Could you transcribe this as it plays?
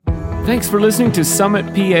Thanks for listening to Summit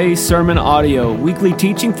PA Sermon Audio, weekly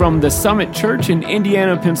teaching from the Summit Church in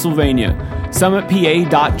Indiana, Pennsylvania.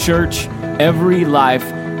 Summitpodcasts.church, every life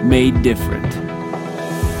made different.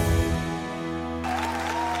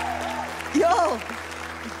 Yo,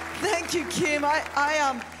 thank you, Kim.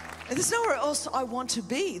 There's nowhere else I want to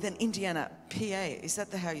be than Indiana, PA. Is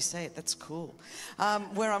that how you say it? That's cool.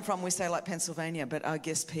 Where I'm from, we say like Pennsylvania, but I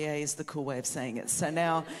guess PA is the cool way of saying it. So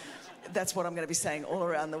now that's what I'm going to be saying all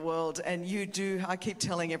around the world. And you do, I keep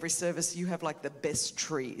telling every service, you have like the best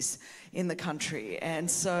trees in the country. And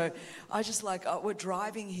so I just we're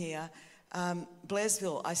driving here.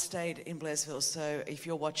 Blairsville, I stayed in Blairsville. So if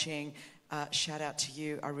you're watching, shout out to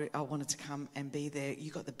you. I wanted to come and be there. You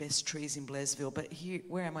got the best trees in Blairsville, but here,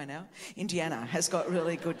 where am I now? Indiana has got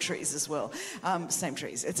really good trees as well. Same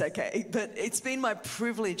trees, it's okay. But it's been my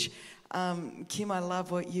privilege. Kim, I love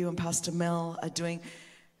what you and Pastor Mel are doing.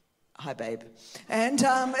 Hi, babe. And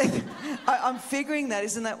I'm figuring that,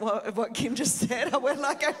 isn't that what Kim just said? We're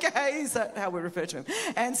like, okay, is that how we refer to him?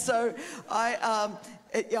 And so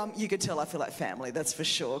you could tell I feel like family, that's for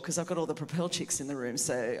sure, because I've got all the Propel chicks in the room,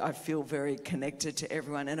 so I feel very connected to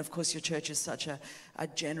everyone. And of course, your church is such a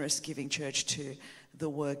generous giving church to the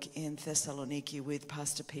work in Thessaloniki with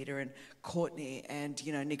Pastor Peter and Courtney. And,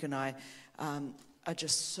 you know, Nick and I are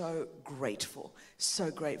just so grateful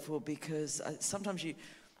because sometimes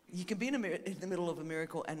you can be in the middle of a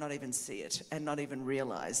miracle and not even see it and not even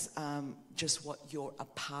realize just what you're a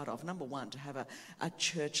part of. Number one, to have a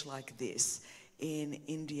church like this in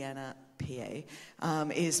Indiana, PA,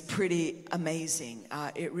 is pretty amazing.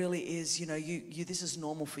 It really is, you know, this is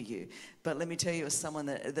normal for you. But let me tell you, as someone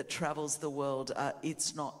that travels the world,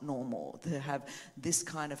 it's not normal to have this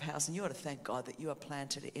kind of house. And you ought to thank God that you are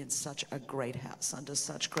planted in such a great house, under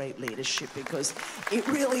such great leadership, because it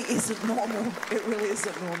really isn't normal. It really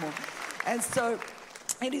isn't normal. And so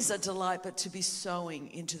it is a delight, but to be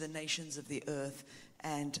sowing into the nations of the earth.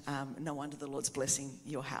 And no wonder the Lord's blessing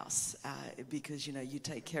your house because, you know, you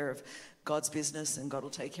take care of God's business and God will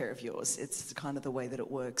take care of yours. It's kind of the way that it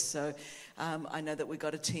works. So I know that we've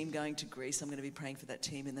got a team going to Greece. I'm going to be praying for that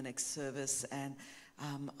team in the next service. And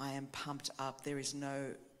I am pumped up. There is no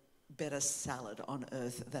better salad on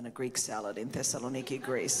earth than a Greek salad in Thessaloniki,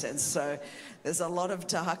 Greece. And so there's a lot of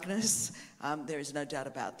darkness. There is no doubt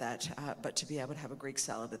about that. But to be able to have a Greek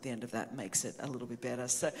salad at the end of that makes it a little bit better.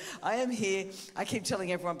 So I am here. I keep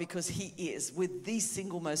telling everyone because he is with the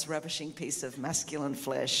single most ravishing piece of masculine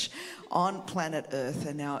flesh on planet Earth.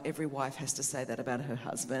 And now every wife has to say that about her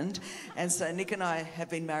husband. And so Nick and I have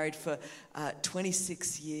been married for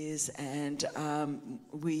 26 years. And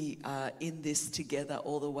we are in this together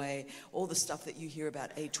all the way. All the stuff that you hear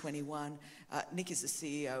about A21, Nick is the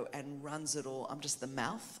CEO and runs it all. I'm just the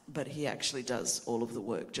mouth, but he actually does all of the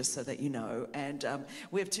work, just so that you know. And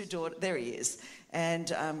we have two daughters. There he is.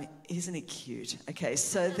 And isn't he cute? Okay,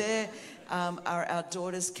 so there are our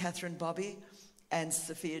daughters, Catherine Bobby and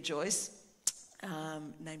Sophia Joyce,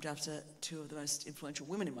 named after two of the most influential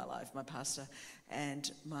women in my life, my pastor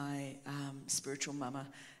and my spiritual mama,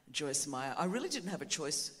 Joyce Meyer. I really didn't have a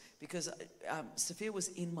choice because Sophia was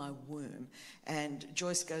in my womb and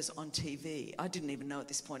Joyce goes on TV. I didn't even know at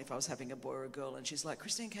this point if I was having a boy or a girl, and she's like,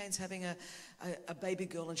 Christine Caine's having a baby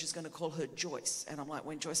girl and she's going to call her Joyce. And I'm like,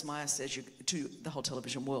 when Joyce Meyer says to the whole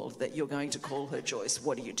television world that you're going to call her Joyce,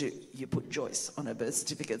 what do? You put Joyce on her birth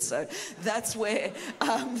certificate. So that's where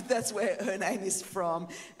her name is from,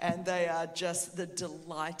 and they are just the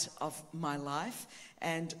delight of my life.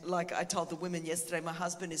 And like I told the women yesterday, my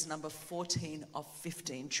husband is number 14 of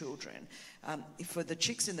 15 children. For the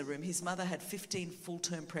chicks in the room, his mother had 15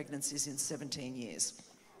 full-term pregnancies in 17 years.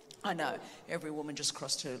 I know, every woman just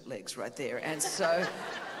crossed her legs right there. And so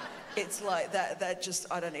it's like that just,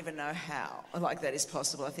 I don't even know how like that is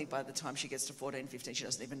possible. I think by the time she gets to 14, 15, she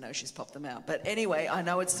doesn't even know she's popped them out. But anyway, I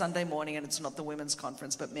know it's Sunday morning and it's not the women's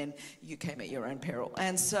conference, but men, you came at your own peril.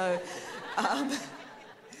 And so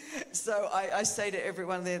So I say to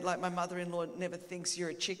everyone there, like my mother-in-law never thinks you're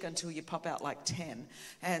a chick until you pop out like 10.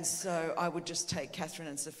 And so I would just take Catherine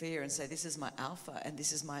and Sophia and say, this is my alpha and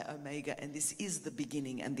this is my omega and this is the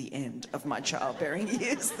beginning and the end of my childbearing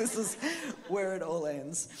years. This is where it all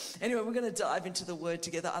ends. Anyway, we're going to dive into the word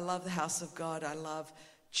together. I love the house of God. I love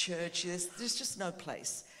church. There's just no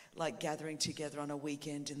place like gathering together on a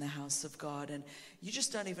weekend in the house of God, and you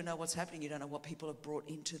just don't even know what's happening. You don't know what people have brought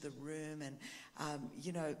into the room, and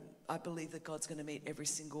you know, I believe that God's going to meet every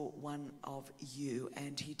single one of you,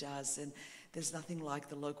 and he does. And there's nothing like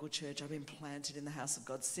the local church. I've been planted in the house of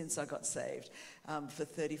God since I got saved for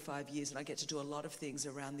 35 years, and I get to do a lot of things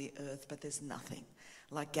around the earth, but there's nothing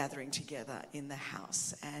like gathering together in the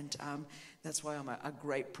house. And that's why I'm a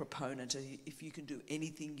great proponent of, if you can do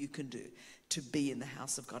anything you can do to be in the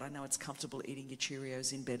house of God. I know it's comfortable eating your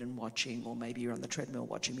Cheerios in bed and watching, or maybe you're on the treadmill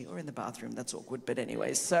watching me, or in the bathroom. That's awkward. But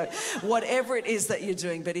anyways, so whatever it is that you're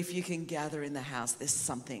doing, but if you can gather in the house, there's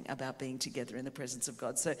something about being together in the presence of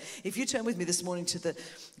God. So if you turn with me this morning to the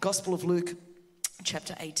Gospel of Luke,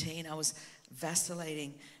 chapter 18, I was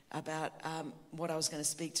vacillating about what I was going to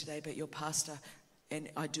speak today, but your pastor, and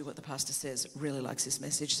I do what the pastor says, really likes this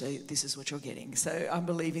message, so this is what you're getting. So I'm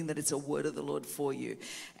believing that it's a word of the Lord for you.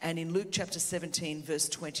 And in Luke chapter 17, verse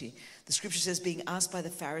 20, the scripture says, being asked by the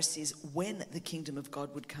Pharisees when the kingdom of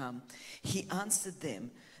God would come, he answered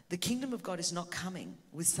them, the kingdom of God is not coming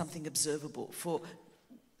with something observable, for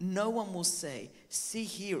no one will say, see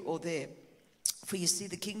here or there, for you see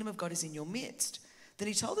the kingdom of God is in your midst. Then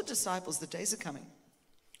he told the disciples, the days are coming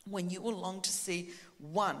when you will long to see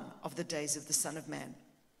one of the days of the Son of Man,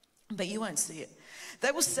 but you won't see it. They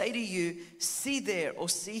will say to you, see there or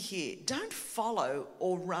see here. Don't follow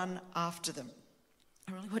or run after them.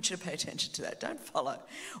 I really want you to pay attention to that. Don't follow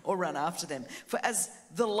or run after them. For as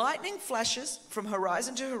the lightning flashes from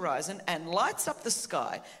horizon to horizon and lights up the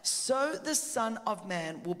sky, so the Son of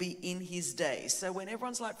Man will be in his day. So when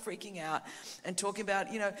everyone's like freaking out and talking about,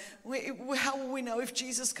 how will we know if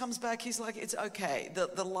Jesus comes back? He's like, it's okay.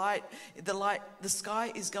 The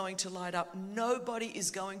sky is going to light up. Nobody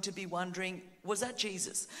is going to be wondering, was that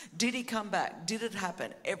Jesus? Did he come back? Did it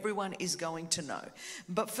happen? Everyone is going to know.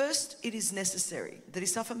 But first, it is necessary that he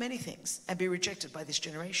suffer many things and be rejected by this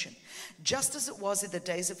generation. Just as it was in the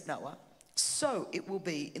days of Noah, so it will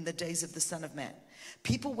be in the days of the Son of Man.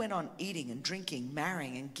 People went on eating and drinking,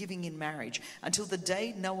 marrying and giving in marriage until the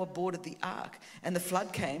day Noah boarded the ark and the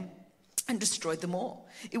flood came and destroyed them all.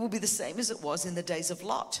 It will be the same as it was in the days of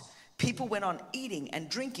Lot. People went on eating and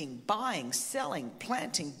drinking, buying, selling,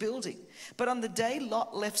 planting, building. But on the day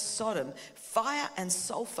Lot left Sodom, fire and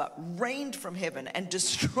sulfur rained from heaven and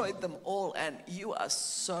destroyed them all. And you are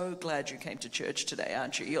so glad you came to church today,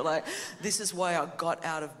 aren't you? You're like, this is why I got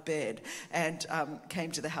out of bed and came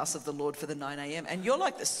to the house of the Lord for the 9 a.m. And you're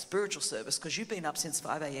like the spiritual service, because you've been up since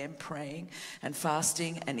 5 a.m. praying and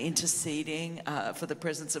fasting and interceding for the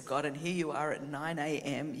presence of God. And here you are at 9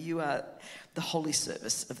 a.m. You are the holy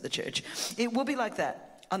service of the church. It will be like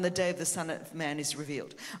that on the day of the Son of Man is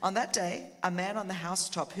revealed. On that day, a man on the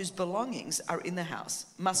housetop whose belongings are in the house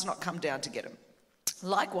must not come down to get them.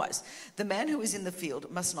 Likewise, the man who is in the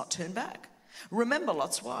field must not turn back. Remember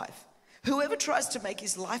Lot's wife. Whoever tries to make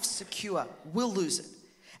his life secure will lose it,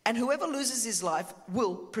 and whoever loses his life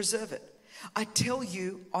will preserve it. I tell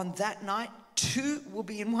you, on that night, 2 will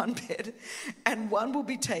be in one bed, and one will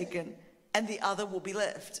be taken, and the other will be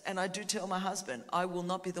left. And I do tell my husband, I will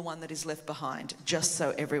not be the one that is left behind, just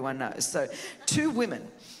so everyone knows. So 2 women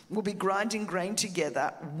will be grinding grain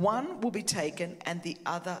together. One will be taken and the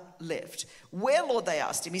other left. Where, Lord, they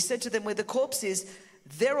asked him. He said to them, where the corpse is,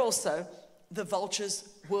 there also the vultures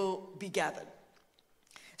will be gathered.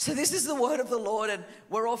 So this is the word of the Lord, and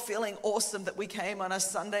we're all feeling awesome that we came on a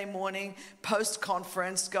Sunday morning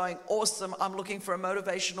post-conference going, awesome, I'm looking for a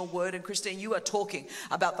motivational word. And Christine, you are talking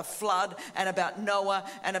about the flood and about Noah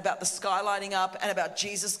and about the sky lighting up and about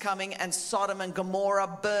Jesus coming and Sodom and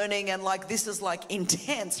Gomorrah burning, and like this is like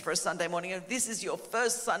intense for a Sunday morning. If this is your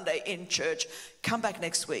first Sunday in church, come back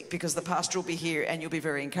next week, because the pastor will be here and you'll be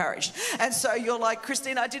very encouraged. And so you're like,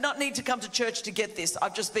 Christine, I did not need to come to church to get this.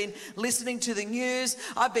 I've just been listening to the news.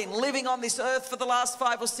 I've been living on this earth for the last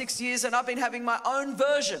 5 or 6 years, and I've been having my own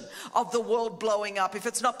version of the world blowing up. If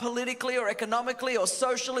it's not politically or economically or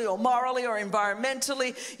socially or morally or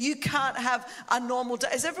environmentally, you can't have a normal day.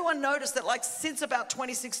 Has everyone noticed that like since about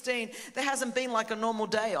 2016, there hasn't been like a normal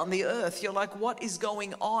day on the earth? You're like, what is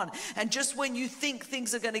going on? And just when you think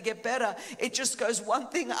things are going to get better, it just goes one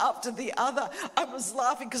thing after the other. I was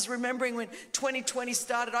laughing because remembering when 2020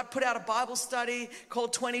 started, I put out a Bible study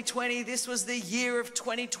called 2020. This was the year of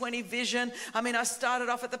 2020 vision. I mean, I started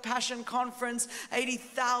off at the Passion Conference,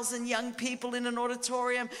 80,000 young people in an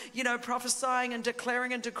auditorium, prophesying and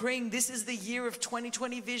declaring and decreeing this is the year of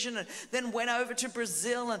 2020 vision, and then went over to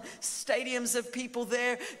Brazil and stadiums of people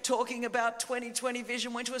there talking about 2020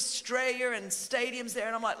 vision, went to Australia and stadiums there,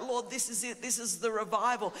 and I'm like, Lord, this is it. This is the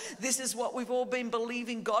revival. This is what we've all been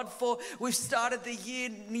believing God for. We've started the year,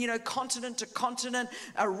 continent to continent,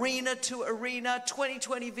 arena to arena,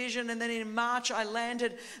 2020 vision, and then in March I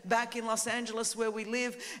landed back in Los Angeles where we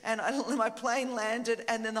live, and my plane landed,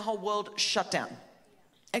 and then the whole world shut down,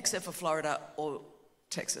 except for Florida or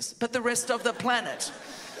Texas, but the rest of the planet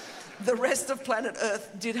the rest of planet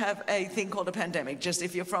Earth did have a thing called a pandemic. Just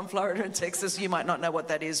if you're from Florida and Texas, you might not know what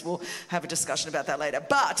that is. We'll have a discussion about that later.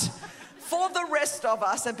 But for the rest of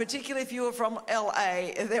us, and particularly if you were from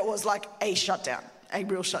LA, there was like a shutdown, a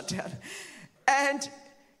real shutdown. And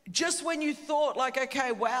just when you thought like,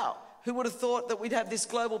 okay, wow, who would have thought that we'd have this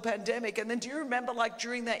global pandemic? And then do you remember like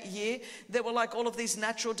during that year, there were like all of these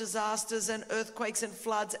natural disasters and earthquakes and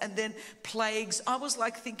floods and then plagues. I was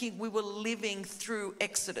like thinking we were living through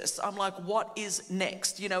Exodus. I'm like, what is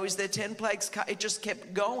next? You know, is there 10 plagues? It just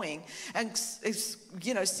kept going. And it's,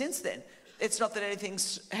 you know, since then, it's not that anything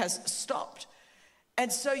has stopped.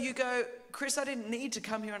 And so you go, Chris, I didn't need to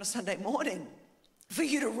come here on a Sunday morning for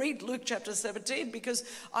you to read Luke chapter 17 because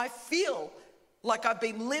I feel like I've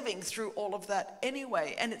been living through all of that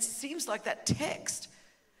anyway. And it seems like that text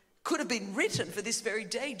could have been written for this very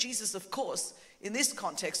day. Jesus, of course, in this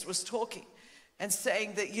context was talking and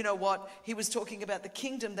saying that, you know what, he was talking about the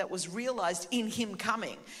kingdom that was realized in him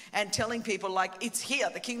coming and telling people like, it's here,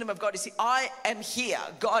 the kingdom of God is here. I am here,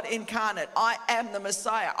 God incarnate. I am the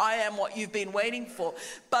Messiah. I am what you've been waiting for.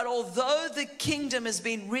 But although the kingdom has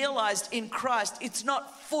been realized in Christ, it's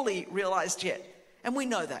not fully realized yet. And we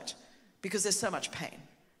know that. Because there's so much pain,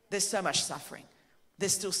 there's so much suffering,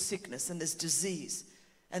 there's still sickness and there's disease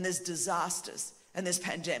and there's disasters and there's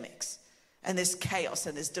pandemics and there's chaos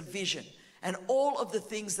and there's division and all of the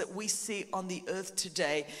things that we see on the earth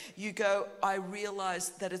today. You go, I realize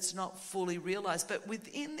that it's not fully realized. But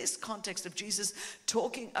within this context of Jesus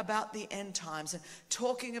talking about the end times and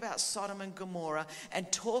talking about Sodom and Gomorrah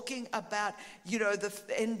and talking about, you know, the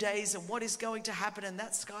end days and what is going to happen and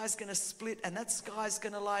that sky's going to split and that sky's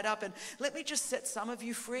going to light up. And let me just set some of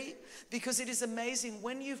you free because it is amazing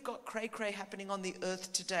when you've got cray-cray happening on the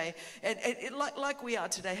earth today. And like we are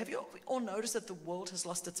today, have you all noticed that the world has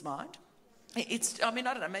lost its mind? I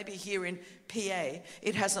don't know, maybe here in PA,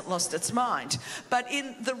 it hasn't lost its mind. But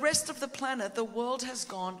in the rest of the planet, the world has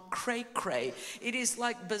gone cray-cray. It is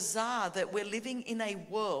like bizarre that we're living in a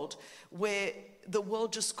world where the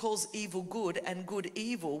world just calls evil good and good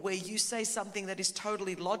evil, where you say something that is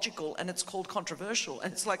totally logical and it's called controversial.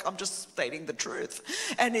 And it's like, I'm just stating the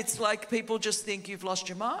truth. And it's like people just think you've lost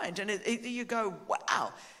your mind. And you go,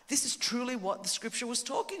 wow. This is truly what the scripture was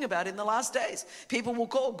talking about in the last days. People will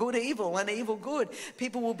call good evil and evil good.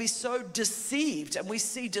 People will be so deceived, and we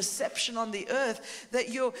see deception on the earth that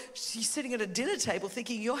you're sitting at a dinner table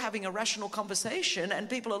thinking you're having a rational conversation and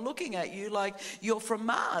people are looking at you like you're from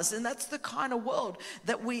Mars. And that's the kind of world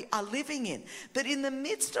that we are living in. But in the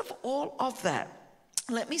midst of all of that,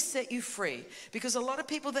 let me set you free, because a lot of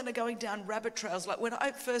people then are going down rabbit trails. Like when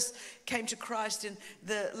I first came to Christ in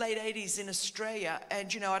the late 80s in Australia,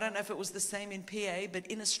 and you know, I don't know if it was the same in PA, but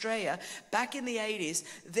in Australia, back in the 80s,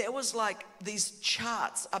 there was like these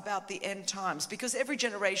charts about the end times, because every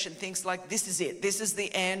generation thinks like, this is it, this is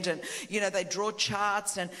the end. And you know, they draw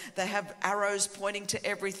charts and they have arrows pointing to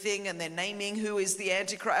everything and they're naming who is the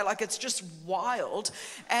Antichrist. Like, it's just wild.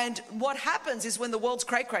 And what happens is when the world's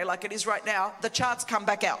cray-cray like it is right now, the charts come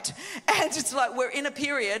back out. And it's like we're in a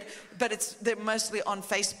period, but they're mostly on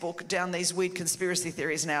Facebook down these weird conspiracy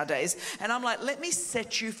theories nowadays. And I'm like, let me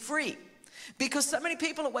set you free. Because so many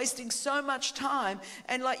people are wasting so much time,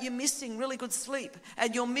 and like you're missing really good sleep,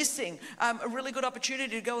 and you're missing a really good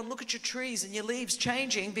opportunity to go and look at your trees and your leaves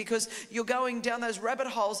changing because you're going down those rabbit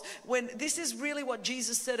holes, when this is really what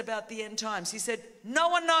Jesus said about the end times. He said, no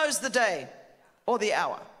one knows the day or the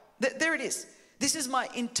hour. There it is. This is my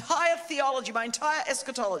entire theology, my entire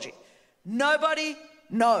eschatology. Nobody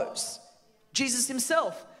knows. Jesus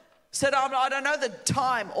himself said, I don't know the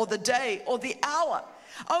time or the day or the hour.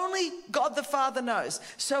 Only God the Father knows.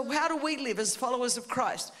 So how do we live as followers of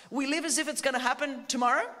Christ? We live as if it's going to happen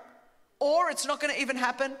tomorrow, or it's not going to even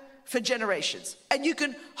happen for generations. And you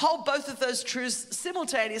can hold both of those truths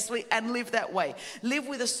simultaneously and live that way. Live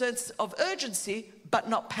with a sense of urgency, but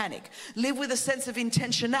not panic. Live with a sense of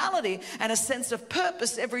intentionality and a sense of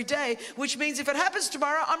purpose every day, which means if it happens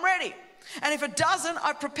tomorrow, I'm ready. And if it doesn't,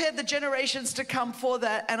 I've prepared the generations to come for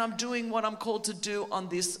that, and I'm doing what I'm called to do on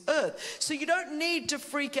this earth. So you don't need to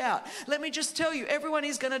freak out. Let me just tell you, everyone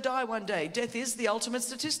is going to die one day. Death is the ultimate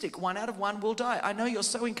statistic. 1 out of 1 will die. I know you're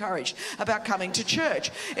so encouraged about coming to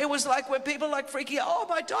church. It was like when people are like freaking out, oh, I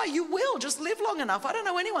might die. You will. Just live long enough. I don't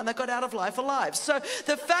know anyone that got out of life alive. So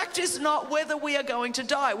the fact is not whether we are going to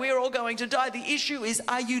die. We are all going to die. The issue is,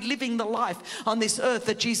 are you living the life on this earth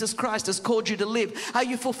that Jesus Christ has called you to live? Are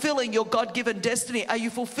you fulfilling your God-given destiny? Are you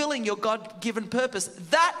fulfilling your God-given purpose?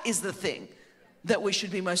 That is the thing that we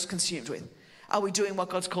should be most consumed with. Are we doing what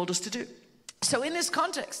God's called us to do? So in this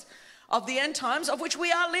context of the end times, of which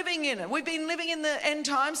we are living in, and we've been living in the end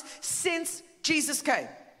times since Jesus came.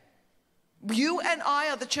 You and I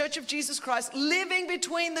are the Church of Jesus Christ, living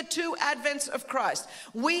between the two advents of Christ.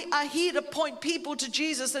 We are here to point people to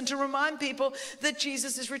Jesus and to remind people that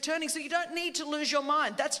Jesus is returning. So you don't need to lose your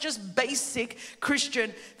mind. That's just basic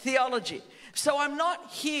Christian theology. So I'm not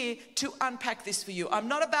here to unpack this for you. I'm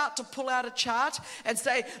not about to pull out a chart and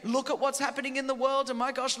say, look at what's happening in the world, and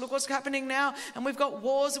my gosh, look what's happening now. And we've got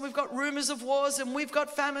wars, and we've got rumors of wars, and we've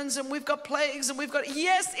got famines, and we've got plagues, and we've got,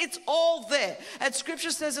 yes, it's all there. And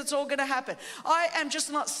Scripture says it's all going to happen. I am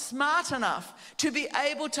just not smart enough to be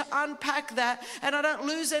able to unpack that, and I don't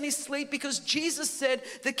lose any sleep because Jesus said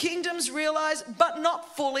the kingdom's realized, but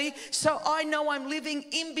not fully. So I know I'm living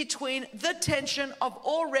in between the tension of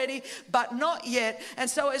already, but not yet. And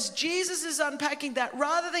so as Jesus is unpacking that,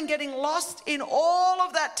 rather than getting lost in all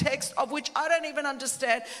of that text of which I don't even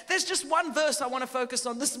understand, there's just one verse I want to focus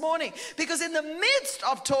on this morning, because in the midst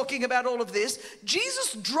of talking about all of this,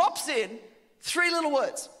 Jesus drops in 3 little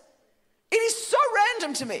words. It is so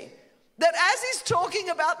random to me that as he's talking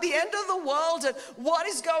about the end of the world and what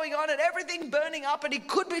is going on and everything burning up, and he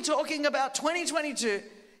could be talking about 2022,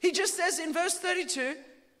 he just says in verse 32, remember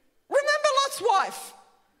Lot's wife.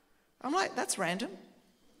 I'm like, that's random.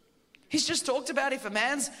 He's just talked about if a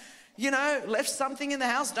man's, left something in the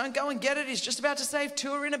house, don't go and get it. He's just about to save 2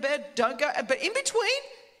 are in a bed, don't go. But in between,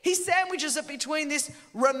 he sandwiches it between this,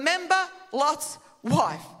 remember Lot's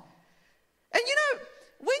wife. And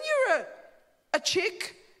when you're a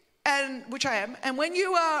chick, and which I am, and when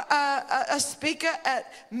you are a speaker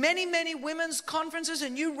at many, many women's conferences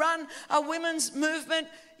and you run a women's movement,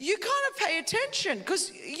 you kind of pay attention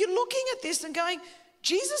because you're looking at this and going,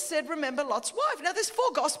 Jesus said, remember Lot's wife. Now, there's 4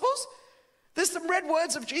 Gospels. There's some red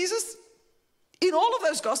words of Jesus in all of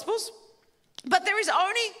those Gospels. But there is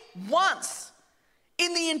only once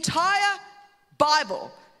in the entire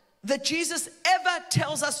Bible that Jesus ever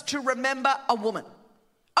tells us to remember a woman.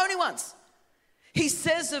 Only once. He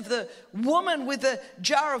says of the woman with the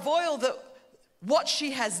jar of oil that what she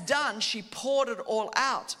has done, she poured it all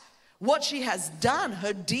out. What she has done,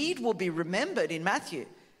 her deed will be remembered in Matthew.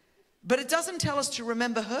 But it doesn't tell us to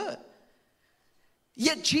remember her.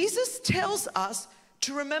 Yet Jesus tells us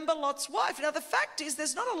to remember Lot's wife. Now, the fact is,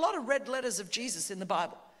 there's not a lot of red letters of Jesus in the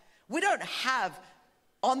Bible. We don't have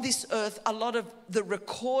on this earth a lot of the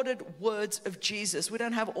recorded words of Jesus. We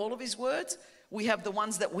don't have all of his words. We have the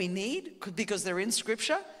ones that we need because they're in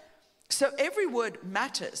Scripture. So every word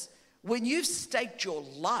matters. When you've staked your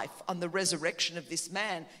life on the resurrection of this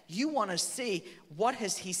man, you want to see what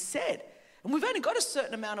has he said. And we've only got a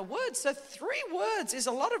certain amount of words, so 3 words is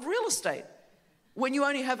a lot of real estate when you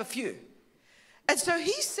only have a few. And so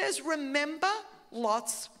he says, remember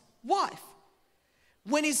Lot's wife.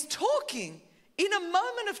 When he's talking in a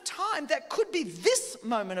moment of time that could be this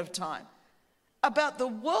moment of time about the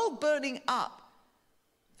world burning up.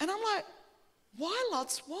 And I'm like, why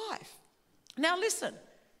Lot's wife? Now listen,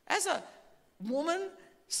 as a woman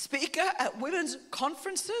speaker at women's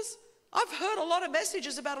conferences, I've heard a lot of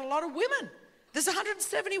messages about a lot of women. There's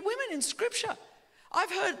 170 women in Scripture.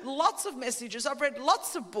 I've heard lots of messages. I've read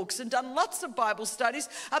lots of books and done lots of Bible studies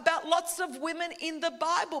about lots of women in the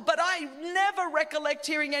Bible, but I never recollect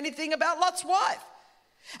hearing anything about Lot's wife.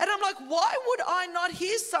 And I'm like, why would I not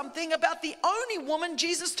hear something about the only woman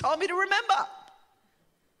Jesus told me to remember?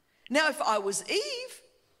 Now, if I was Eve,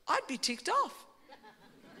 I'd be ticked off.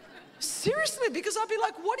 Seriously, because I'd be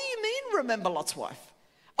like, what do you mean remember Lot's wife?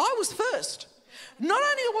 I was first. Not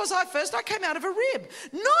only was I first, I came out of a rib.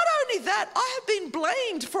 Not only that, I have been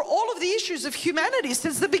blamed for all of the issues of humanity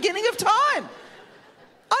since the beginning of time.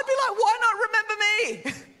 I'd be like, why not remember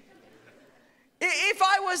me? If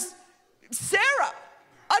I was Sarah,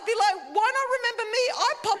 I'd be like, why not remember me?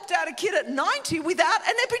 I popped out a kid at 90 without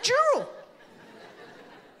an epidural.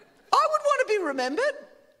 I would want to be remembered.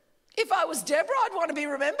 If I was Deborah, I'd want to be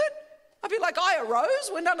remembered. I'd be like, I arose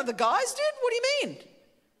when none of the guys did. What do you mean?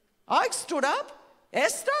 I stood up.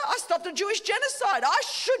 Esther, I stopped a Jewish genocide. I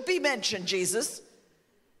should be mentioned, Jesus.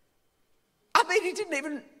 I mean, he didn't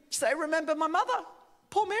even say, remember my mother,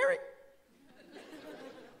 poor Mary.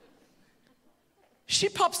 She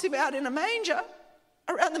pops him out in a manger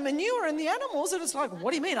around the manure and the animals, and it's like,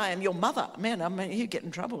 what do you mean I am your mother? Man, you get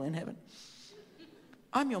in trouble in heaven.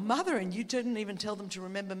 I'm your mother, and you didn't even tell them to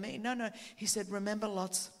remember me. No, he said, remember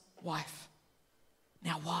Lot's wife.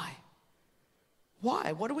 Now, why?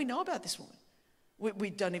 Why? What do we know about this woman?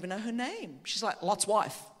 We don't even know her name. She's like, Lot's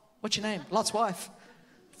wife. What's your name? Lot's wife.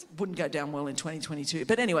 Wouldn't go down well in 2022.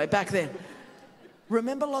 But anyway, back then.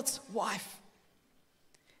 Remember Lot's wife.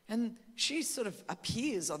 And she sort of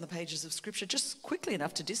appears on the pages of Scripture just quickly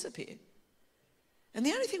enough to disappear. And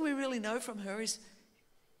the only thing we really know from her is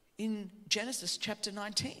in Genesis chapter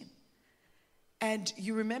 19. And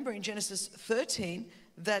you remember in Genesis 13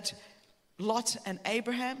 that Lot and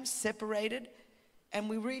Abraham separated. And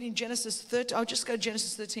we read in Genesis 13, I'll just go to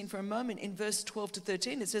Genesis 13 for a moment. In verse 12 to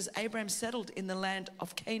 13, it says, Abraham settled in the land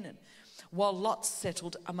of Canaan, while Lot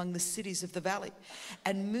settled among the cities of the valley,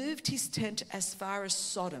 and moved his tent as far as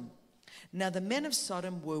Sodom. Now the men of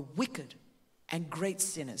Sodom were wicked and great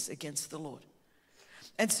sinners against the Lord.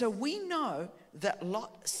 And so we know that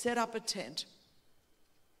Lot set up a tent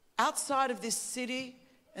outside of this city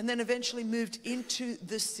and then eventually moved into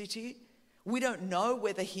the city. We don't know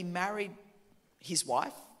whether he married his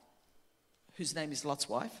wife, whose name is Lot's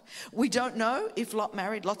wife. We don't know if Lot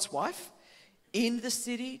married Lot's wife in the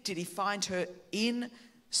city. Did he find her in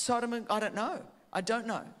Sodom? I don't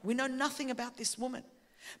know. We know nothing about this woman.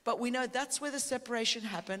 But we know that's where the separation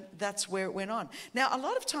happened. That's where it went on. Now, a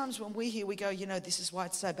lot of times when we hear, we go, this is why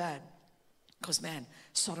it's so bad. Because, man,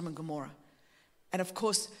 Sodom and Gomorrah. And, of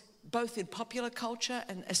course, both in popular culture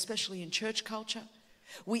and especially in church culture,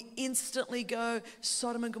 we instantly go,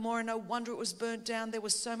 Sodom and Gomorrah, no wonder it was burnt down. There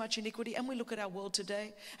was so much iniquity. And we look at our world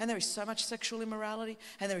today, and there is so much sexual immorality,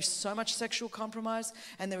 and there is so much sexual compromise,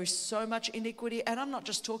 and there is so much iniquity. And I'm not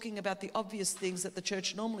just talking about the obvious things that the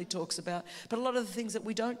church normally talks about, but a lot of the things that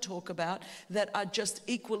we don't talk about that are just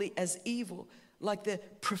equally as evil, like the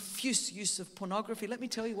profuse use of pornography. Let me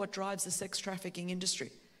tell you what drives the sex trafficking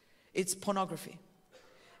industry. It's pornography.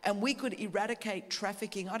 And we could eradicate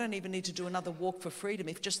trafficking. I don't even need to do another walk for freedom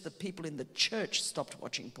if just the people in the church stopped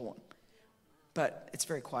watching porn. But it's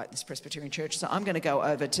very quiet in this Presbyterian church, so I'm going to go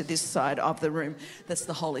over to this side of the room. That's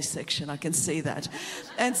the holy section. I can see that.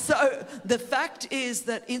 And so the fact is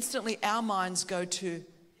that instantly our minds go to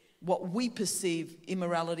what we perceive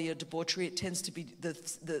immorality or debauchery. It tends to be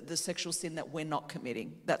the sexual sin that we're not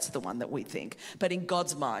committing. That's the one that we think. But in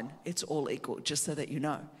God's mind, it's all equal, just so that you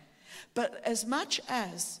know. But as much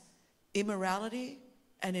as immorality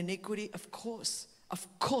and iniquity, of course,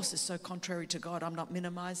 is so contrary to God. I'm not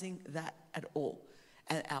minimizing that at all.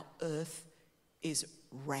 And our earth is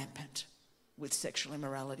rampant with sexual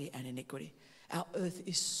immorality and iniquity. Our earth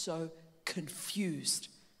is so confused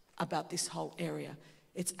about this whole area.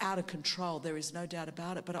 It's out of control. There is no doubt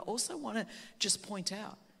about it. But I also want to just point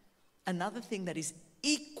out another thing that is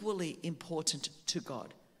equally important to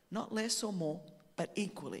God. Not less or more, but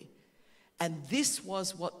equally. And this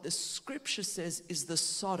was what the scripture says is the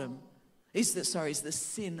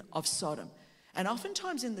sin of Sodom. And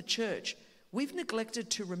oftentimes in the church, we've neglected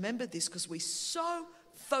to remember this because we so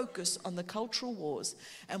focus on the cultural wars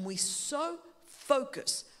and we so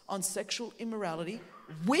focus on sexual immorality,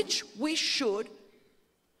 which we should,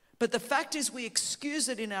 but the fact is we excuse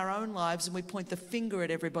it in our own lives and we point the finger at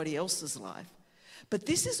everybody else's life. But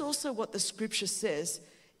this is also what the scripture says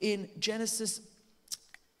in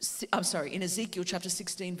in Ezekiel chapter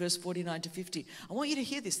 16, verse 49 to 50. I want you to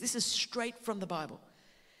hear this. This is straight from the Bible.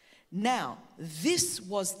 Now, this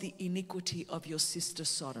was the iniquity of your sister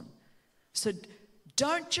Sodom. So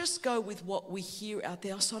don't just go with what we hear out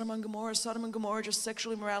there. Sodom and Gomorrah, just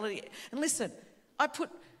sexual immorality. And listen, I put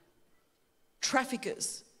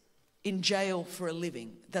traffickers in jail for a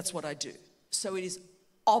living. That's what I do. So it is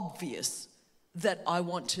obvious that I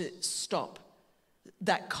want to stop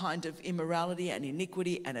that kind of immorality and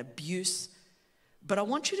iniquity and abuse. But I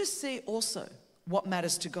want you to see also what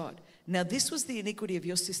matters to God. Now, this was the iniquity of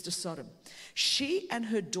your sister Sodom. She and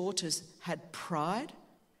her daughters had pride,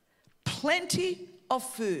 plenty of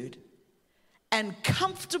food, and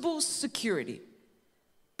comfortable security,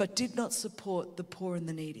 but did not support the poor and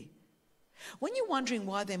the needy. When you're wondering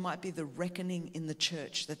why there might be the reckoning in the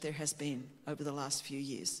church that there has been over the last few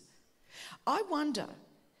years, I wonder,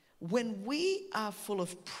 when we are full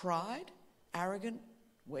of pride, arrogant,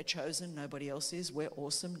 we're chosen, nobody else is, we're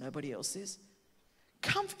awesome, nobody else is,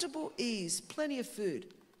 comfortable ease, plenty of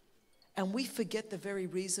food, and we forget the very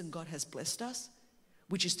reason God has blessed us,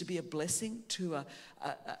 which is to be a blessing to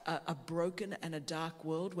a broken and a dark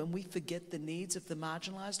world, when we forget the needs of the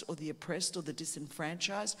marginalized or the oppressed or the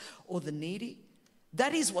disenfranchised or the needy,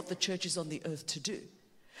 that is what the church is on the earth to do.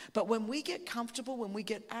 But when we get comfortable, when we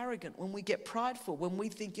get arrogant, when we get prideful, when we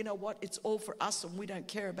think, you know what, it's all for us and we don't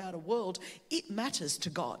care about a world, it matters to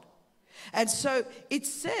God. And so it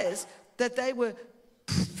says that they were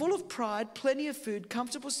full of pride, plenty of food,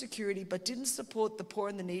 comfortable security, but didn't support the poor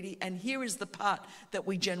and the needy. And here is the part that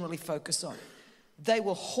we generally focus on. They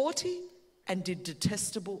were haughty and did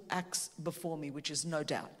detestable acts before me, which is no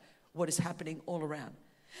doubt what is happening all around.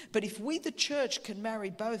 But if we, the church, can marry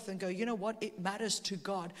both and go, you know what, it matters to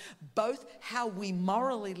God, both how we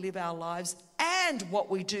morally live our lives and what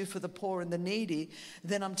we do for the poor and the needy,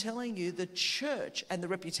 then I'm telling you, the church and the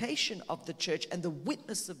reputation of the church and the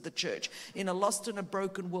witness of the church in a lost and a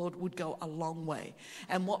broken world would go a long way.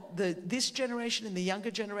 And what this generation and the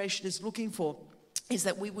younger generation is looking for is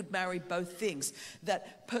that we would marry both things,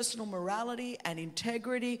 that personal morality and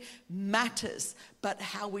integrity matters, but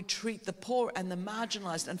how we treat the poor and the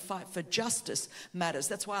marginalized and fight for justice matters.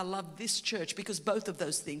 That's why I love this church, because both of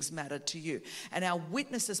those things matter to you. And our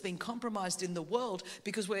witness has been compromised in the world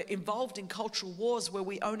because we're involved in cultural wars where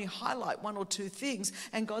we only highlight one or two things,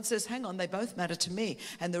 and God says, hang on, they both matter to me.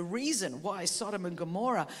 And the reason why Sodom and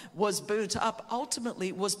Gomorrah was burnt up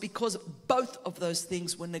ultimately was because both of those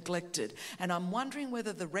things were neglected. And I'm wondering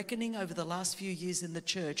whether the reckoning over the last few years in the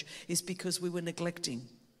church is because we were neglecting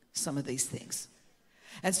some of these things.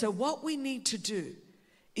 And so what we need to do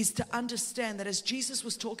is to understand that as Jesus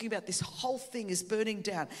was talking about this whole thing is burning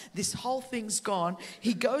down, this whole thing's gone,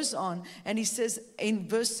 he goes on and he says in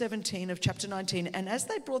verse 17 of chapter 19, and as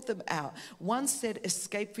they brought them out, one said,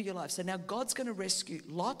 escape for your life. So now God's going to rescue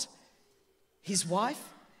Lot, his wife,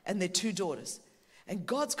 and their two daughters. And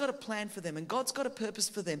God's got a plan for them, and God's got a purpose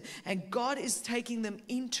for them, and God is taking them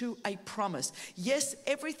into a promise. Yes,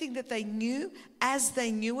 everything that they knew as they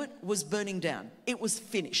knew it was burning down. It was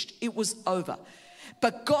finished. It was over.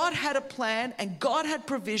 But God had a plan, and God had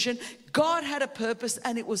provision. God had a purpose,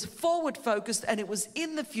 and it was forward focused, and it was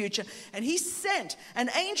in the future. And he sent an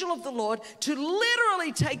angel of the Lord to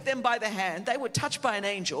literally take them by the hand. They were touched by an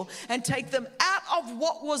angel, and take them out of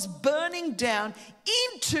what was burning down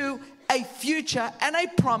into a future and a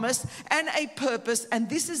promise and a purpose. And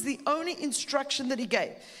this is the only instruction that he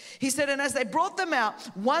gave. He said, and as they brought them out,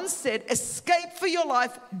 one said, escape for your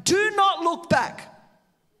life. Do not look back.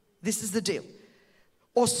 This is the deal.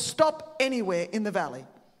 Or stop anywhere in the valley.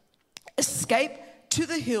 Escape to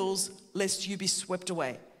the hills, lest you be swept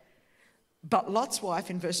away. But Lot's wife,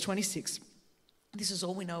 in verse 26, this is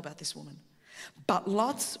all we know about this woman. But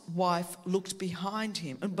Lot's wife looked behind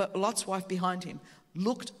him, but Lot's wife behind him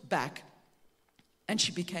looked back, and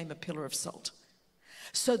she became a pillar of salt.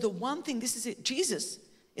 So the one thing, this is it, Jesus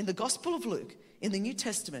in the Gospel of Luke, in the New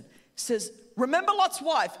Testament, says, remember Lot's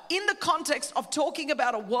wife in the context of talking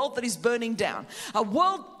about a world that is burning down, a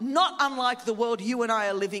world not unlike the world you and I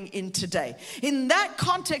are living in today. In that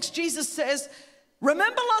context, Jesus says,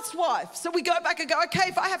 remember Lot's wife. So we go back and go, okay,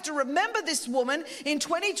 if I have to remember this woman in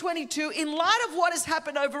 2022, in light of what has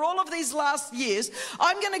happened over all of these last years,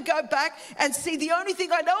 I'm going to go back and see the only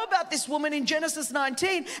thing I know about this woman in Genesis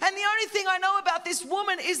 19. And the only thing I know about this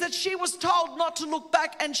woman is that she was told not to look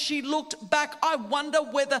back, and she looked back. I wonder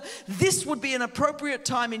whether this would be an appropriate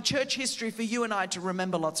time in church history for you and I to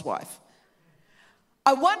remember Lot's wife.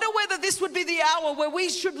 I wonder whether this would be the hour where we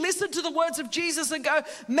should listen to the words of Jesus and go,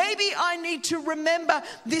 maybe I need to remember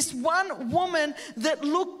this one woman that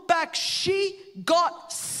looked back. She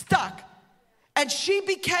got stuck and she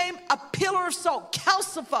became a pillar of salt,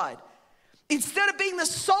 calcified. Instead of being the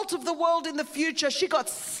salt of the world in the future, she got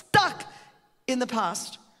stuck in the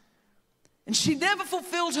past. And she never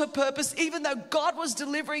fulfilled her purpose, even though God was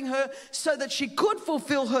delivering her so that she could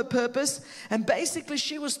fulfill her purpose. And basically,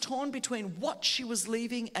 she was torn between what she was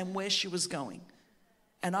leaving and where she was going.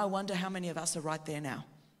 And I wonder how many of us are right there now.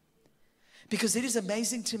 Because it is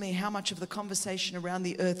amazing to me how much of the conversation around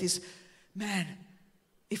the earth is, man,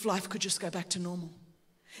 if life could just go back to normal.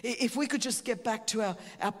 If we could just get back to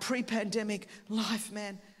our pre-pandemic life,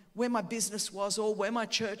 man. Where my business was, or where my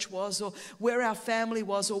church was, or where our family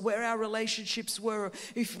was, or where our relationships were.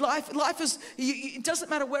 If life is, it doesn't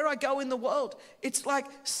matter where I go in the world. It's like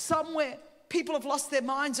somewhere people have lost their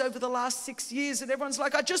minds over the last 6 years, and everyone's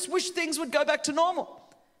like, I just wish things would go back to normal.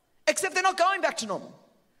 Except they're not going back to normal.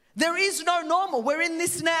 There is no normal. We're in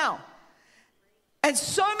this now. And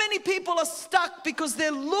so many people are stuck because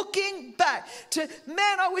they're looking back to,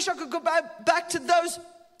 man, I wish I could go back to those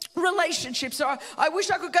relationships, or I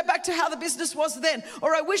wish I could go back to how the business was then,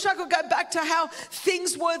 or I wish I could go back to how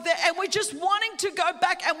things were there. And we're just wanting to go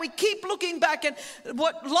back, and we keep looking back. And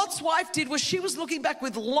what Lot's wife did was she was looking back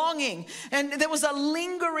with longing, and there was a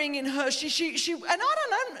lingering in her. She and I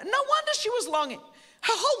don't know, no wonder she was longing.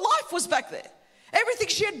 Her whole life was back there. Everything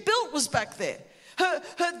she had built was back there.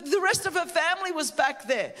 The rest of her family was back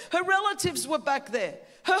there. Her relatives were back there.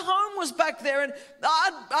 Her home was back there, and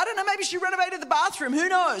I don't know, maybe she renovated the bathroom. Who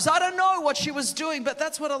knows? I don't know what she was doing, but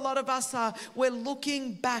that's what a lot of us are. We're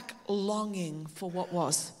looking back, longing for what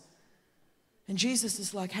was. And Jesus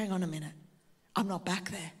is like, hang on a minute. I'm not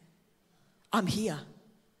back there. I'm here,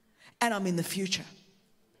 and I'm in the future.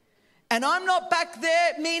 And I'm not back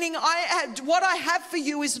there, meaning what I have for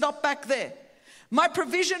you is not back there. My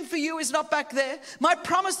provision for you is not back there. My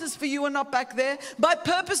promises for you are not back there. My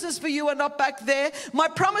purposes for you are not back there. My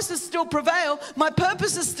promises still prevail. My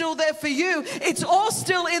purpose is still there for you. It's all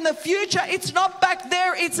still in the future. It's not back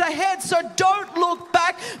there. It's ahead. So don't look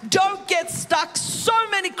back. Don't get stuck. So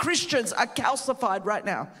many Christians are calcified right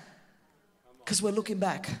now because we're looking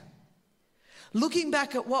back. Looking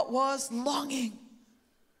back at what was, longing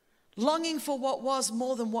for what was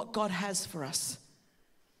more than what God has for us.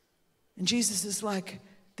 And Jesus is like,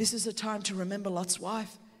 this is a time to remember Lot's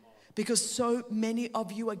wife, because so many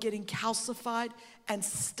of you are getting calcified and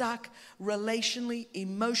stuck relationally,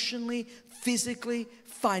 emotionally, physically,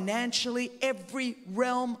 financially, every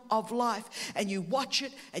realm of life. And you watch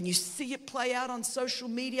it and you see it play out on social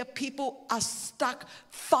media. People are stuck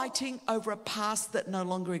fighting over a past that no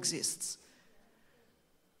longer exists.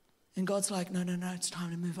 And God's like, no, it's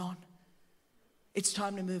time to move on. It's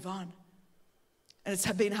time to move on. And it's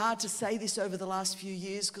been hard to say this over the last few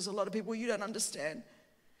years because a lot of people, you don't understand.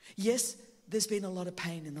 Yes, there's been a lot of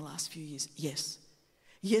pain in the last few years. Yes.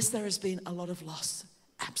 Yes, there has been a lot of loss.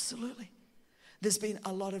 Absolutely. There's been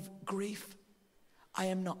a lot of grief. I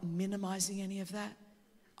am not minimizing any of that.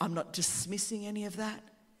 I'm not dismissing any of that.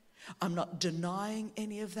 I'm not denying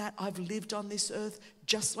any of that. I've lived on this earth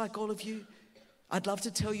just like all of you. I'd love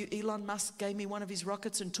to tell you Elon Musk gave me one of his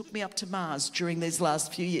rockets and took me up to Mars during these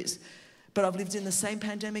last few years. But I've lived in the same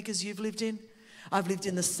pandemic as you've lived in. I've lived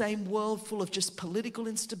in the same world full of just political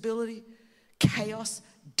instability, chaos,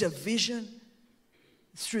 division,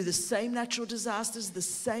 through the same natural disasters, the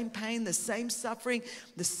same pain, the same suffering,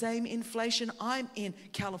 the same inflation. I'm in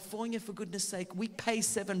California, for goodness sake. We pay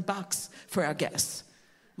 $7 for our gas.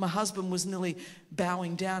 My husband was nearly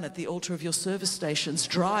bowing down at the altar of your service stations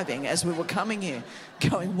driving as we were coming here,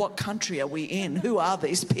 going, what country are we in? Who are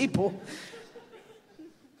these people?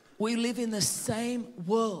 We live in the same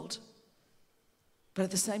world. But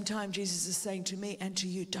at the same time, Jesus is saying to me and to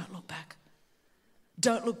you, don't look back.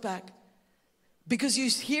 Don't look back. Because you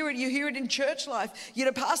hear it in church life. You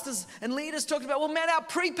know, pastors and leaders talking about, well, man, our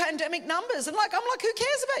pre-pandemic numbers. And I'm like, who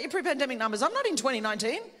cares about your pre-pandemic numbers? I'm not in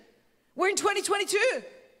 2019. We're in 2022.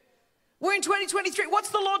 We're in 2023.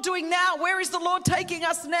 What's the Lord doing now? Where is the Lord taking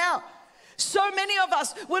us now? So many of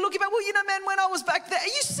us, we're looking back, well, you know, man, when I was back there,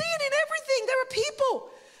 you see it in everything. There are people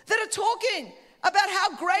that are talking about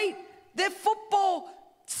how great their football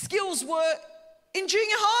skills were in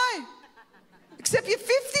junior high. Except you're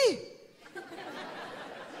 50.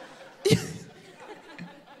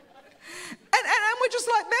 And we're just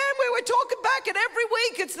like, man, we're talking back, and every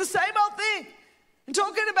week it's the same old thing. And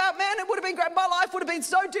talking about, man, it would have been great. My life would have been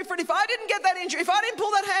so different if I didn't get that injury, if I didn't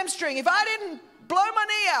pull that hamstring, if I didn't blow my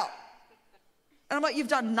knee out. And I'm like, you've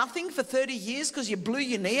done nothing for 30 years because you blew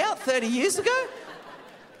your knee out 30 years ago?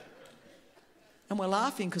 And we're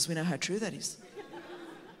laughing because we know how true that is.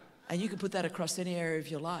 And you can put that across any area of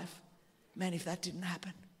your life. Man, if that didn't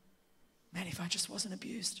happen. Man, if I just wasn't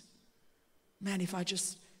abused. Man, if I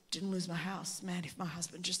just didn't lose my house. Man, if my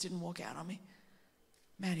husband just didn't walk out on me.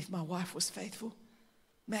 Man, if my wife was faithful.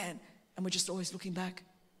 Man, and we're just always looking back.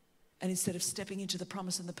 And instead of stepping into the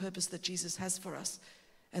promise and the purpose that Jesus has for us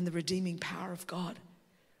and the redeeming power of God,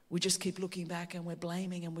 we just keep looking back and we're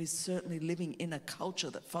blaming, and we're certainly living in a culture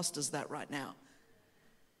that fosters that right now.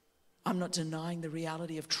 I'm not denying the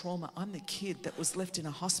reality of trauma. I'm the kid that was left in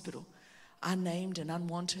a hospital, unnamed and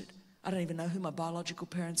unwanted. I don't even know who my biological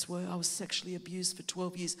parents were. I was sexually abused for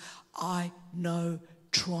 12 years. I know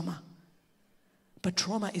trauma. But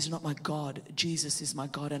trauma is not my God. Jesus is my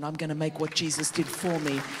God, and I'm going to make what Jesus did for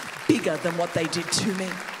me bigger than what they did to me.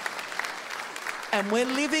 And we're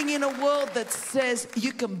living in a world that says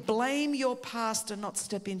you can blame your past and not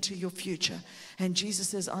step into your future. And Jesus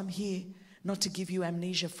says, I'm here not to give you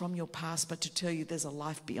amnesia from your past, but to tell you there's a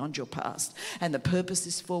life beyond your past. And the purpose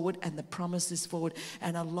is forward and the promise is forward.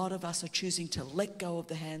 And a lot of us are choosing to let go of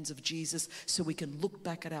the hands of Jesus so we can look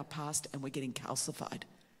back at our past, and we're getting calcified,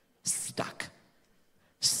 stuck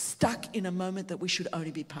in a moment that we should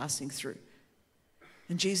only be passing through.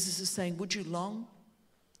 And Jesus is saying, would you long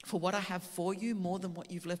for what I have for you more than what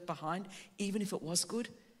you've left behind, even if it was good?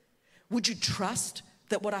 Would you trust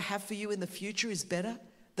that what I have for you in the future is better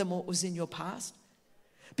than what was in your past?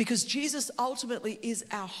 Because Jesus ultimately is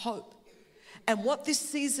our hope. And what this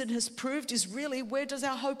season has proved is really, where does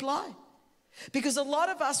our hope lie? Because a lot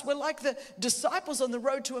of us, we're like the disciples on the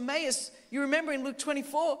road to Emmaus. You remember in Luke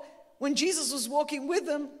 24, when Jesus was walking with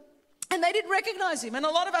them, and they didn't recognize him. And a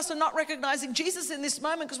lot of us are not recognizing Jesus in this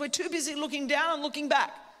moment because we're too busy looking down and looking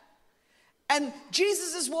back. And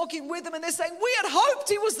Jesus is walking with them, and they're saying, we had hoped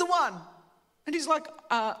he was the one. And he's like,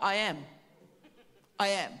 I am.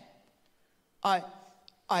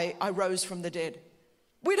 I rose from the dead.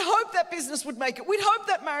 We'd hoped that business would make it. We'd hoped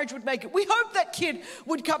that marriage would make it. We hoped that kid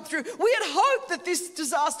would come through. We had hoped that this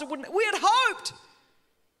disaster wouldn't. We had hoped.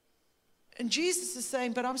 And Jesus is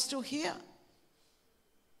saying, but I'm still here.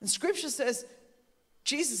 And Scripture says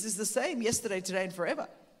Jesus is the same yesterday, today, and forever.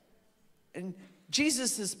 And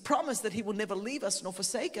Jesus has promised that he will never leave us nor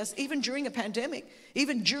forsake us, even during a pandemic,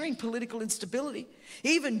 even during political instability,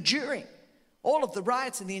 even during all of the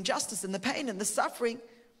riots and the injustice and the pain and the suffering.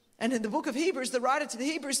 And in the book of Hebrews, the writer to the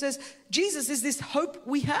Hebrews says, Jesus is this hope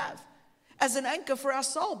we have as an anchor for our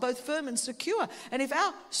soul, both firm and secure. And if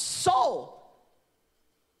our soul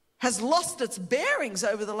has lost its bearings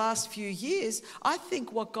over the last few years, I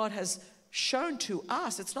think what God has shown to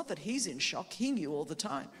us, it's not that he's in shock, he knew all the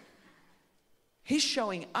time. He's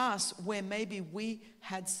showing us where maybe we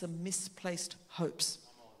had some misplaced hopes.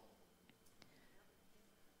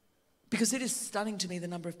 Because it is stunning to me the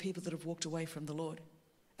number of people that have walked away from the Lord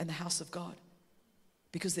and the house of God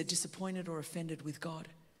because they're disappointed or offended with God,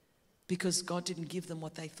 because God didn't give them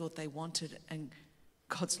what they thought they wanted, and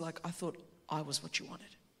God's like, I thought I was what you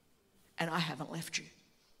wanted, and I haven't left you.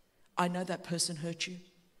 I know that person hurt you.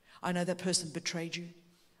 I know that person betrayed you.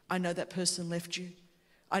 I know that person left you.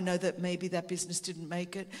 I know that maybe that business didn't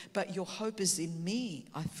make it, but your hope is in me,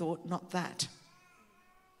 I thought, not that.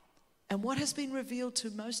 And what has been revealed to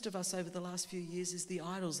most of us over the last few years is the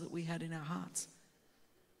idols that we had in our hearts.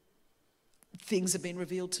 Things have been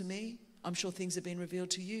revealed to me. I'm sure things have been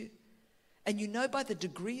revealed to you. And you know by the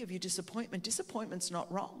degree of your disappointment, disappointment's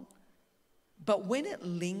not wrong. But when it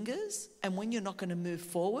lingers and when you're not going to move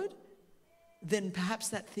forward, then perhaps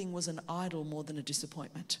that thing was an idol more than a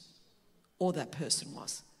disappointment. Or that person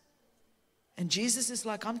was. And Jesus is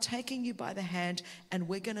like, I'm taking you by the hand and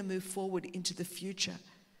we're going to move forward into the future.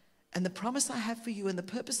 And the promise I have for you and the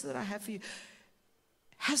purpose that I have for you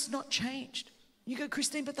has not changed. You go,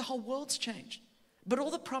 Christine, but the whole world's changed. But all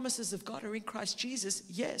the promises of God are in Christ Jesus,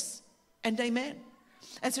 yes, and amen.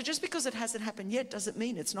 And so just because it hasn't happened yet doesn't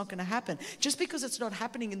mean it's not going to happen. Just because it's not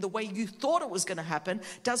happening in the way you thought it was going to happen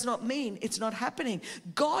does not mean it's not happening.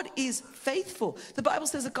 God is faithful. The Bible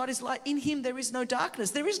says that God is light. In him there is no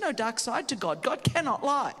darkness. There is no dark side to God. God cannot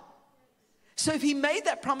lie. So if he made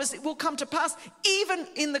that promise, it will come to pass even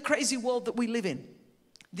in the crazy world that we live in.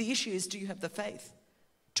 The issue is, do you have the faith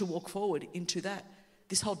to walk forward into that?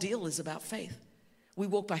 This whole deal is about faith. We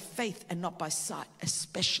walk by faith and not by sight,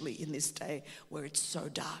 especially in this day where it's so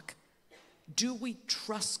dark. Do we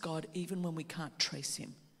trust God even when we can't trace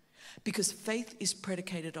him? Because faith is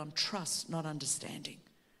predicated on trust, not understanding.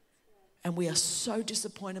 And we are so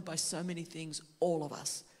disappointed by so many things, all of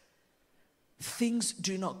us. Things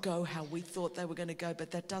do not go how we thought they were going to go,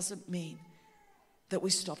 but that doesn't mean that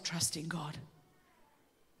we stop trusting God.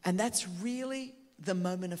 And that's really the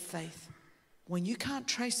moment of faith. When you can't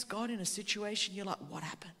trace God in a situation, you're like, what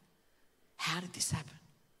happened? How did this happen?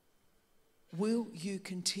 Will you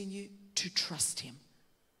continue to trust him?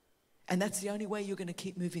 And that's the only way you're going to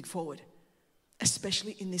keep moving forward,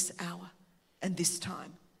 especially in this hour and this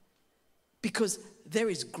time. Because there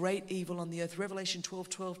is great evil on the earth. Revelation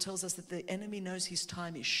 12:12 tells us that the enemy knows his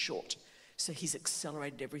time is short, so he's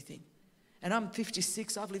accelerated everything. And I'm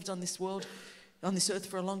 56. I've lived on this world, on this earth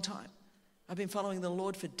for a long time. I've been following the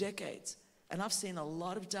Lord for decades. And I've seen a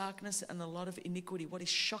lot of darkness and a lot of iniquity. What is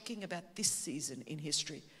shocking about this season in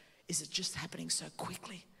history is it's just happening so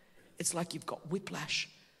quickly. It's like you've got whiplash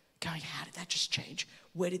going, how did that just change?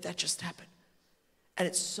 Where did that just happen? And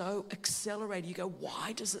it's so accelerated. You go,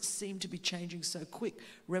 why does it seem to be changing so quick?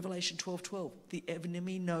 Revelation 12:12, the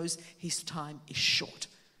enemy knows his time is short.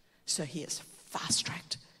 So he has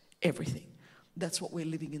fast-tracked everything. That's what we're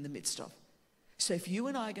living in the midst of. So if you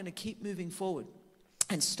and I are going to keep moving forward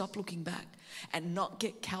and stop looking back and not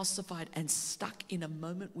get calcified and stuck in a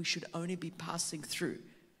moment we should only be passing through,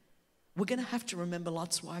 we're going to have to remember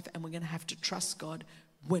Lot's wife, and we're going to have to trust God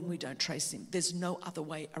when we don't trace him. There's no other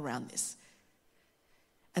way around this.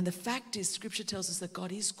 And the fact is, Scripture tells us that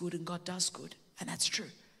God is good and God does good, and that's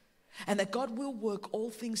true. And that God will work all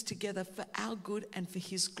things together for our good and for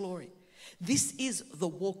his glory. This is the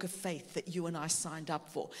walk of faith that you and I signed up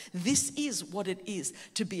for. This is what it is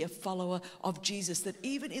to be a follower of Jesus, that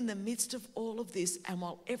even in the midst of all of this, and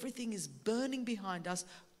while everything is burning behind us,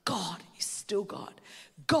 God is still God.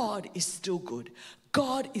 God is still good.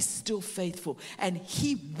 God is still faithful, and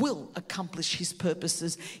he will accomplish his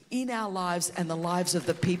purposes in our lives and the lives of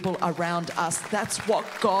the people around us. That's what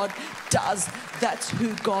God does. That's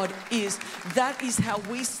who God is. That is how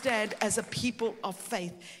we stand as a people of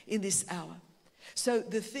faith in this hour. So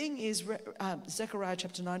the thing is, Zechariah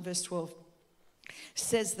chapter 9 verse 12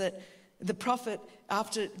 says that The prophet,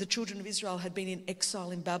 after the children of Israel had been in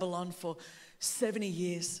exile in Babylon for 70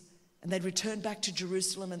 years, and they'd returned back to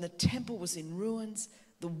Jerusalem, and the temple was in ruins,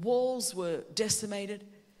 the walls were decimated,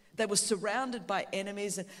 they were surrounded by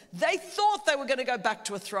enemies, and they thought they were going to go back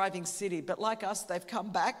to a thriving city. But like us, they've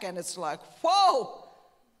come back, and it's like, whoa,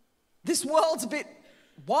 this world's a bit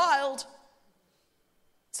wild.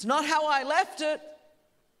 It's not how I left it.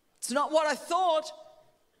 It's not what I thought.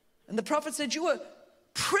 And the prophet said, you were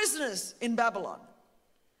prisoners in Babylon.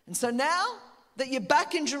 And so now that you're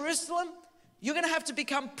back in Jerusalem, you're going to have to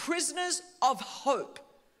become prisoners of hope.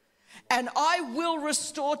 And I will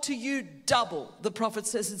restore to you double, the prophet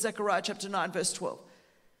says in Zechariah chapter 9, verse 12.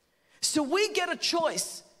 So we get a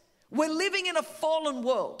choice. We're living in a fallen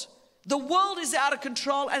world. The world is out of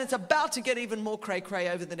control, and it's about to get even more cray-cray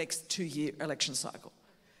over the next 2-year election cycle.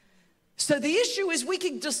 So the issue is we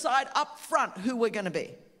can decide up front who we're going to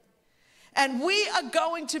be. And we are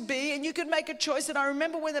going to be, and you can make a choice. And I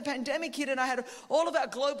remember when the pandemic hit and I had all of our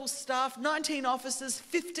global staff, 19 offices,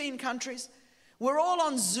 15 countries. We're all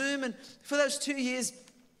on Zoom. And for those 2 years,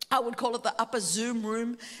 I would call it the upper Zoom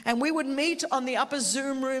room. And we would meet on the upper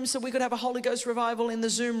Zoom room so we could have a Holy Ghost revival in the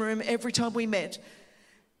Zoom room every time we met.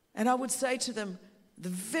 And I would say to them, the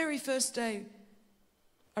very first day,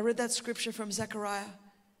 I read that scripture from Zechariah.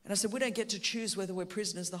 And I said, we don't get to choose whether we're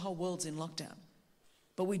prisoners. The whole world's in lockdown.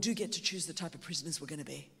 But we do get to choose the type of prisoners we're going to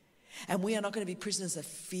be. And we are not going to be prisoners of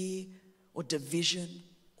fear or division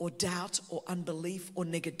or doubt or unbelief or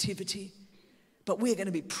negativity. But we are going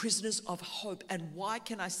to be prisoners of hope. And why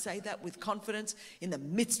can I say that with confidence? In the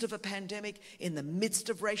midst of a pandemic, in the midst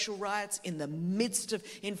of racial riots, in the midst of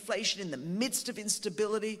inflation, in the midst of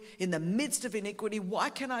instability, in the midst of iniquity, why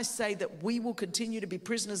can I say that we will continue to be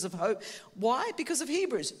prisoners of hope? Why? Because of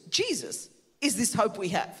Hebrews. Jesus is this hope we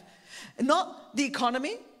have. Not the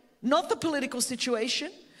economy, not the political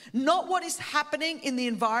situation, not what is happening in the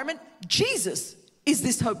environment. Jesus is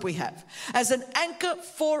this hope we have as an anchor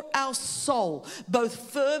for our soul,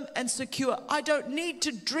 both firm and secure. I don't need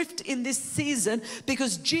to drift in this season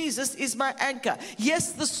because Jesus is my anchor.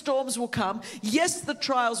 Yes, the storms will come. Yes, the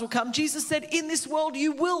trials will come. Jesus said, in this world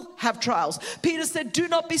you will have trials. Peter said, do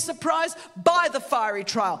not be surprised by the fiery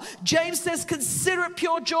trial. James says, consider it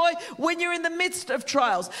pure joy when you're in the midst of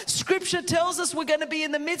trials. Scripture tells us we're going to be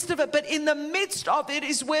in the midst of it, but in the midst of it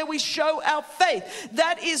is where we show our faith.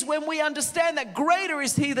 That is when we understand that greater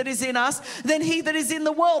is he that is in us than he that is in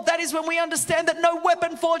the world. That is when we understand that no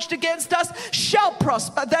weapon forged against us shall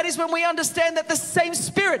prosper. That is when we understand that the same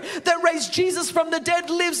Spirit that raised Jesus from the dead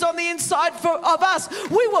lives on the inside of us.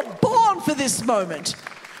 We were born for this moment.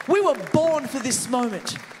 We were born for this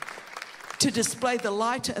moment to display the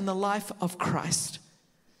light and the life of Christ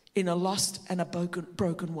in a lost and a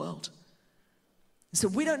broken world. So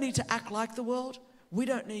we don't need to act like the world. We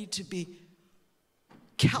don't need to be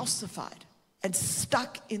calcified and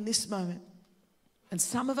stuck in this moment. And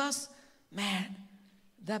some of us, man,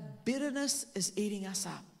 that bitterness is eating us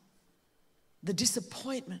up. The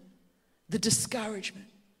disappointment, the discouragement,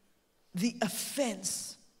 the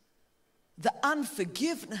offense, the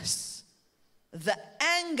unforgiveness, the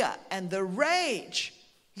anger and the rage.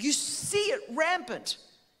 You see it rampant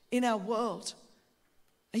in our world.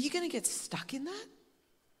 Are you going to get stuck in that?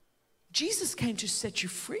 Jesus came to set you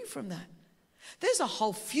free from that. There's a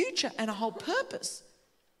whole future and a whole purpose.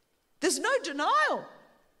 There's no denial.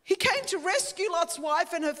 He came to rescue Lot's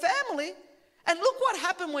wife and her family. And look what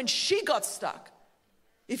happened when she got stuck.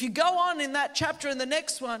 If you go on in that chapter and the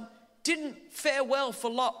next one, didn't fare well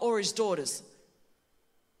for Lot or his daughters.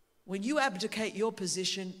 When you abdicate your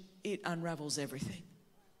position, it unravels everything.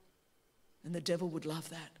 And the devil would love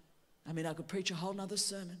that. I mean, I could preach a whole nother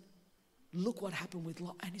sermon. Look what happened with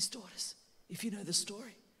Lot and his daughters, if you know the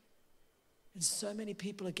story. And so many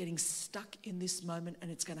people are getting stuck in this moment,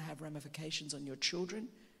 and it's going to have ramifications on your children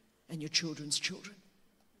and your children's children.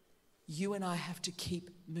 You and I have to keep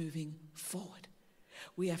moving forward.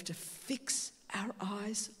 We have to fix our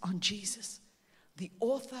eyes on Jesus, the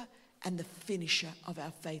author and the finisher of our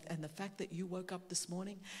faith. And the fact that you woke up this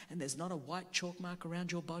morning and there's not a white chalk mark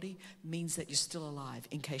around your body means that you're still alive,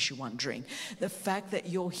 in case you're wondering. The fact that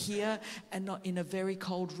you're here and not in a very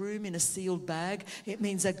cold room in a sealed bag, it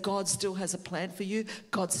means that God still has a plan for you.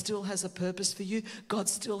 God still has a purpose for you. God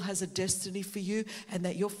still has a destiny for you, and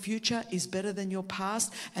that your future is better than your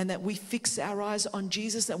past, and that we fix our eyes on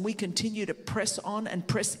Jesus and we continue to press on and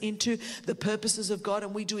press into the purposes of God.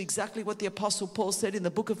 And we do exactly what the Apostle Paul said in the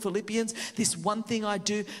book of Philippians Philippians, this one thing I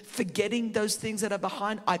do, forgetting those things that are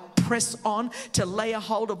behind, I press on to lay a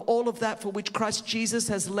hold of all of that for which Christ Jesus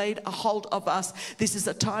has laid a hold of us. This is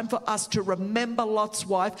a time for us to remember Lot's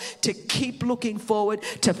wife, to keep looking forward,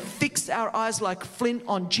 to fix our eyes like flint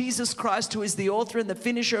on Jesus Christ, who is the author and the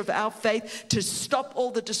finisher of our faith, to stop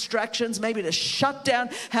all the distractions, maybe to shut down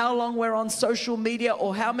how long we're on social media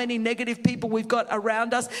or how many negative people we've got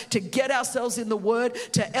around us, to get ourselves in the Word,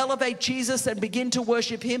 to elevate Jesus and begin to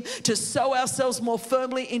worship Him, to sow ourselves more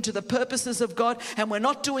firmly into the purposes of God. And we're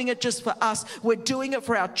not doing it just for us, we're doing it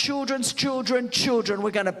for our children's children.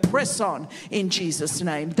 We're going to press on in Jesus'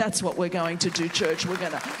 name. That's what we're going to do, church. We're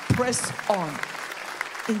going to press on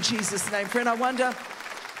in Jesus' name. Friend, I wonder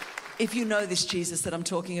if you know this Jesus that I'm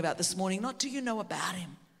talking about this morning. Not do you know about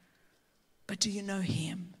Him, but do you know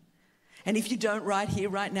Him? And if you don't, right here,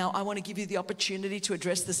 right now, I want to give you the opportunity to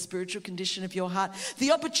address the spiritual condition of your heart,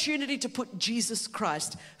 the opportunity to put Jesus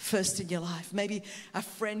Christ first in your life. Maybe a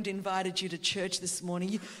friend invited you to church this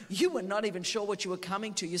morning. You were not even sure what you were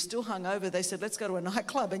coming to. You're still hungover. They said, let's go to a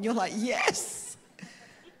nightclub. And you're like, yes.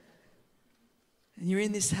 And you're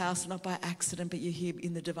in this house, not by accident, but you're here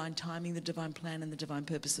in the divine timing, the divine plan, and the divine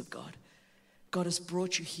purpose of God. God has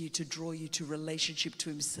brought you here to draw you to relationship to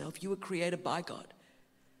Himself. You were created by God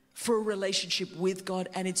for a relationship with God,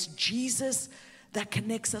 and it's Jesus that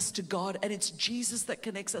connects us to God, and it's Jesus that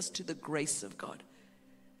connects us to the grace of God.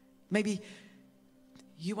 Maybe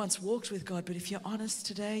you once walked with God, but if you're honest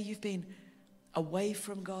today, you've been away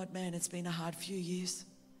from God. Man, it's been a hard few years.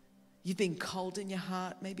 You've been cold in your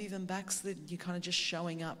heart, maybe even backslidden. You're kind of just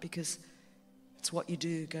showing up because it's what you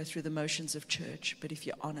do, go through the motions of church. But if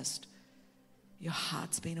you're honest, your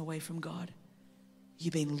heart's been away from God.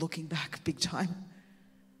 You've been looking back big time.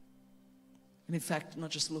 And in fact,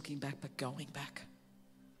 not just looking back, but going back.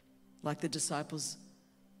 Like the disciples,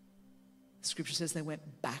 Scripture says they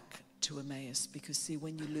went back to Emmaus, because see,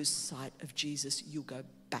 when you lose sight of Jesus, you'll go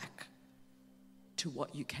back to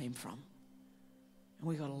what you came from. And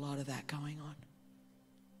we got a lot of that going on.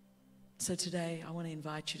 So today, I want to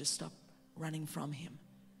invite you to stop running from Him,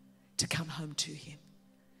 to come home to Him,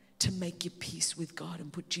 to make your peace with God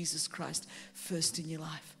and put Jesus Christ first in your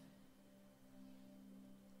life.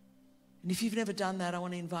 And if you've never done that, I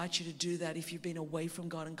want to invite you to do that. If you've been away from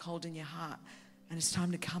God and cold in your heart, and it's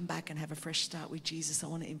time to come back and have a fresh start with Jesus, I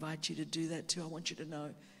want to invite you to do that too. I want you to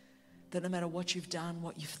know that no matter what you've done,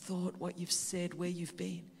 what you've thought, what you've said, where you've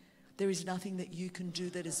been, there is nothing that you can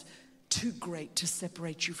do that is too great to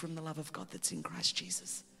separate you from the love of God that's in Christ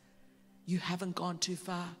Jesus. You haven't gone too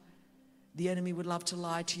far. The enemy would love to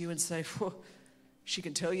lie to you and say, she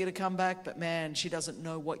can tell you to come back, but man, she doesn't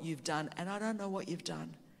know what you've done. And I don't know what you've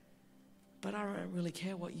done. But I don't really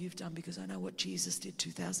care what you've done, because I know what Jesus did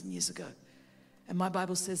 2,000 years ago. And my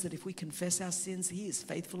Bible says that if we confess our sins, He is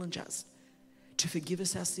faithful and just to forgive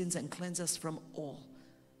us our sins and cleanse us from all.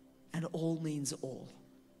 And all means all.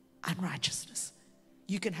 Unrighteousness.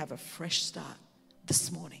 You can have a fresh start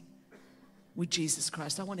this morning with Jesus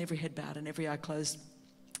Christ. I want every head bowed and every eye closed.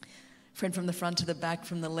 Friend, from the front to the back,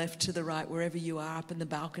 from the left to the right, wherever you are, up in the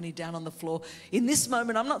balcony, down on the floor. In this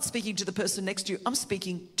moment, I'm not speaking to the person next to you. I'm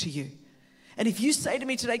speaking to you. And if you say to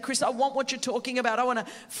me today, Chris, I want what you're talking about. I want a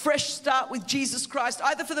fresh start with Jesus Christ,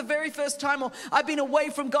 either for the very first time or I've been away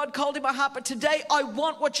from God, cold in my heart, but today I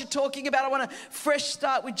want what you're talking about. I want a fresh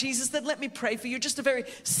start with Jesus. Then let me pray for you. Just a very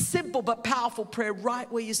simple but powerful prayer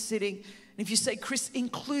right where you're sitting. And if you say, Chris,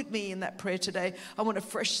 include me in that prayer today. I want a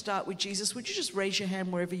fresh start with Jesus. Would you just raise your hand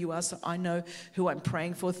wherever you are so I know who I'm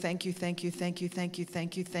praying for? Thank you, thank you, thank you, thank you,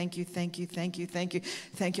 thank you, thank you, thank you, thank you, thank you,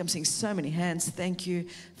 thank you. I'm seeing so many hands. Thank you.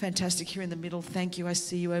 Fantastic. Here in the middle. Thank you. I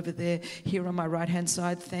see you over there. Here on my right-hand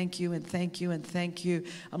side. Thank you and thank you and thank you.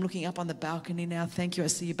 I'm looking up on the balcony now. Thank you. I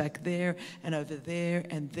see you back there and over there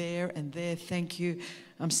and there and there. Thank you.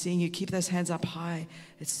 I'm seeing you. Keep those hands up high.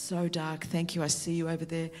 It's so dark. Thank you. I see you over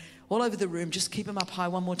there. All over the room, just keep them up high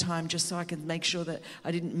one more time, just so I can make sure that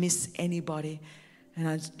I didn't miss anybody.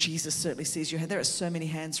 And Jesus certainly sees your hand. There are so many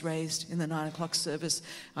hands raised in the 9 o'clock service.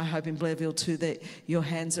 I hope in Blairville too that your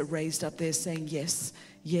hands are raised up there saying, yes,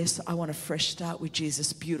 yes, I want a fresh start with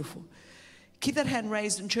Jesus. Beautiful. Keep that hand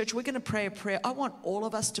raised. In church, we're going to pray a prayer. I want all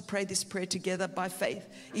of us to pray this prayer together by faith.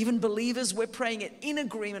 Even believers, we're praying it in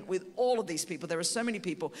agreement with all of these people. There are so many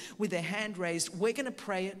people with their hand raised. We're going to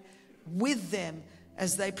pray it with them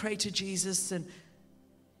as they pray to Jesus and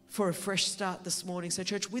for a fresh start this morning. So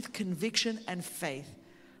church, with conviction and faith,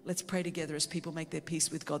 let's pray together as people make their peace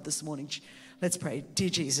with God this morning. Let's pray. Dear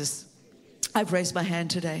Jesus, I've raised my hand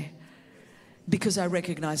today because I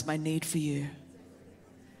recognize my need for you.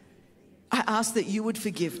 I ask that you would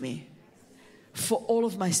forgive me for all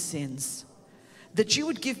of my sins, that you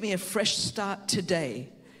would give me a fresh start today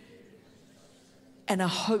and a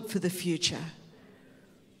hope for the future.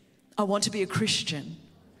 I want to be a Christian,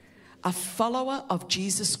 a follower of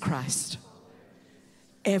Jesus Christ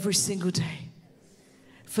every single day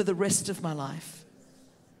for the rest of my life.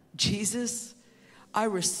 Jesus, I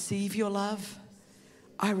receive your love.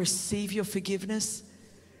 I receive your forgiveness.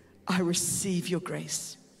 I receive your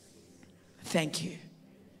grace. Thank you.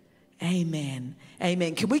 Amen.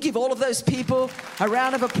 Amen. Can we give all of those people a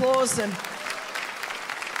round of applause? And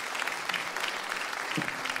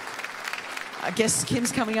I guess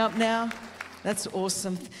Kim's coming up now. That's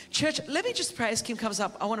awesome. Church, let me just pray as Kim comes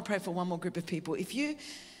up. I want to pray for one more group of people. If you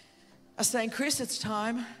are saying, Chris, it's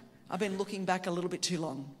time. I've been looking back a little bit too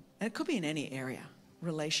long. And it could be in any area,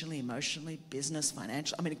 relationally, emotionally, business,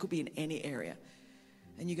 financial. I mean, it could be in any area.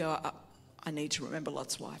 And you go, I need to remember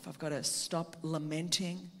Lot's wife. I've got to stop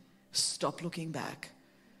lamenting, stop looking back,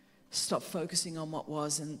 stop focusing on what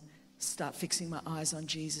was, and start fixing my eyes on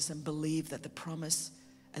Jesus and believe that the promise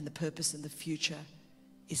and the purpose and the future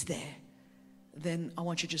is there. Then I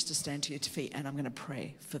want you just to stand to your feet, and I'm going to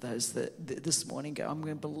pray for those that this morning go, I'm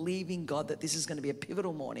going to believe in God that this is going to be a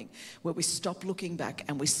pivotal morning where we stop looking back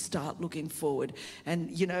and we start looking forward. And,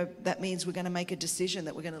 you know, that means we're going to make a decision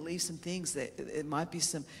that we're going to leave some things. That it might be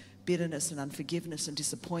some bitterness and unforgiveness and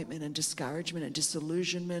disappointment and discouragement and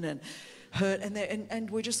disillusionment and hurt. And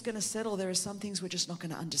we're just going to settle. There are some things we're just not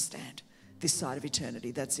going to understand this side of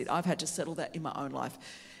eternity. That's it. I've had to settle that in my own life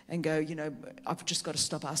and go, you know, I've just got to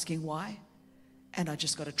stop asking why. And I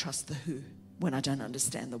just got to trust the who when I don't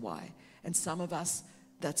understand the why. And some of us,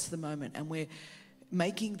 that's the moment. And we're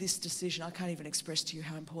making this decision. I can't even express to you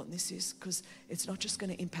how important this is, because it's not just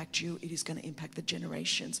going to impact you, it is going to impact the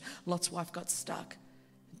generations. Lot's wife got stuck.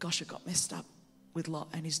 Gosh, it got messed up with Lot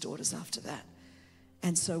and his daughters after that.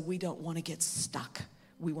 And so we don't want to get stuck.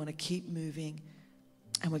 We want to keep moving.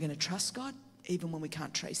 And we're going to trust God even when we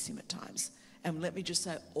can't trace him at times. And let me just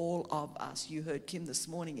say, all of us, you heard Kim this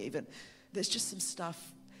morning even, there's just some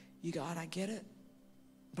stuff you go, I don't get it,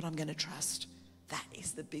 but I'm going to trust. That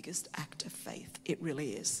is the biggest act of faith. It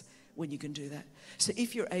really is, when you can do that. So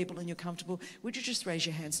if you're able and you're comfortable, would you just raise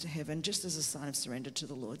your hands to heaven just as a sign of surrender to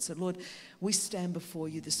the Lord? So Lord, we stand before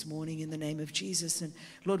you this morning in the name of Jesus. And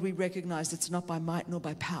Lord, we recognize it's not by might nor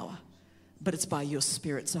by power, but it's by your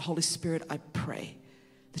Spirit. So Holy Spirit, I pray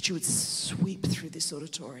that you would sweep through this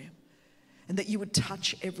auditorium and that you would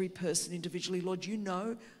touch every person individually. Lord, you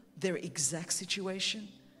know their exact situation.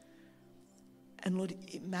 And Lord,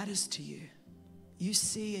 it matters to you. You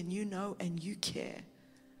see and you know and you care.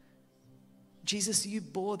 Jesus, you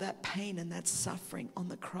bore that pain and that suffering on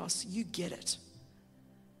the cross. You get it.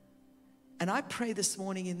 And I pray this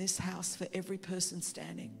morning in this house for every person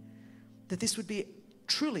standing that this would be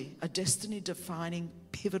truly a destiny-defining,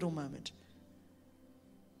 pivotal moment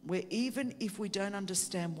where even if we don't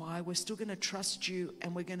understand why, we're still going to trust you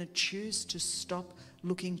and we're going to choose to stop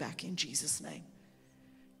looking back in Jesus' name,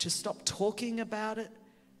 to stop talking about it,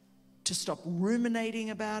 to stop ruminating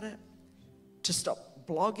about it, to stop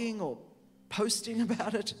blogging or posting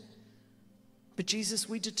about it. But Jesus,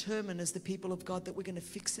 we determine as the people of God that we're going to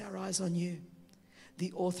fix our eyes on you,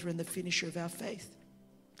 the author and the finisher of our faith.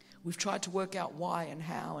 We've tried to work out why and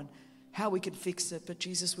how we can fix it, but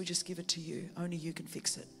Jesus, we just give it to you. Only you can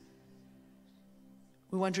fix it.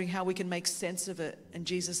 We're wondering how we can make sense of it. And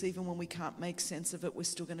Jesus, even when we can't make sense of it, we're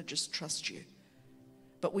still going to just trust you.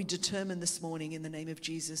 But we determine this morning in the name of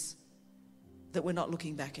Jesus that we're not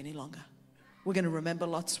looking back any longer. We're going to remember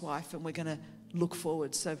Lot's wife and we're going to look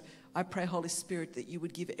forward. So I pray, Holy Spirit, that you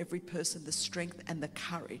would give every person the strength and the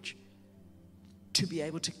courage to be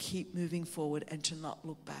able to keep moving forward and to not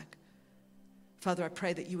look back. Father, I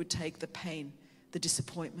pray that you would take the pain, the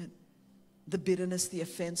disappointment, the bitterness, the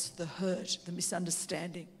offense, the hurt, the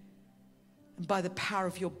misunderstanding, and by the power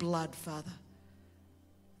of your blood, Father,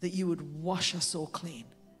 that you would wash us all clean.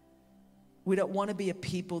 We don't want to be a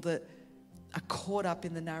people that are caught up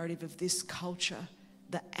in the narrative of this culture,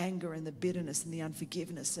 the anger and the bitterness and the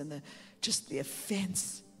unforgiveness and just the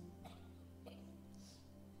offense.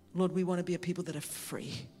 Lord, we want to be a people that are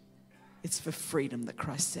free. It's for freedom that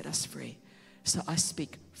Christ set us free. So I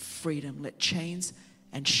speak freedom. Let chains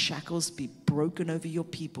and shackles be broken over your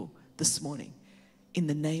people this morning in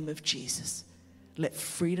the name of Jesus. Let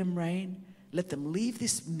freedom reign. Let them leave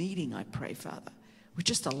this meeting, I pray, Father, with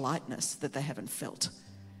just a lightness that they haven't felt.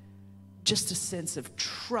 Just a sense of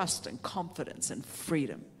trust and confidence and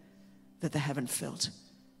freedom that they haven't felt.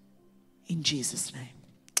 In Jesus'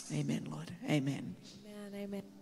 name. Amen, Lord. Amen. Amen. Amen.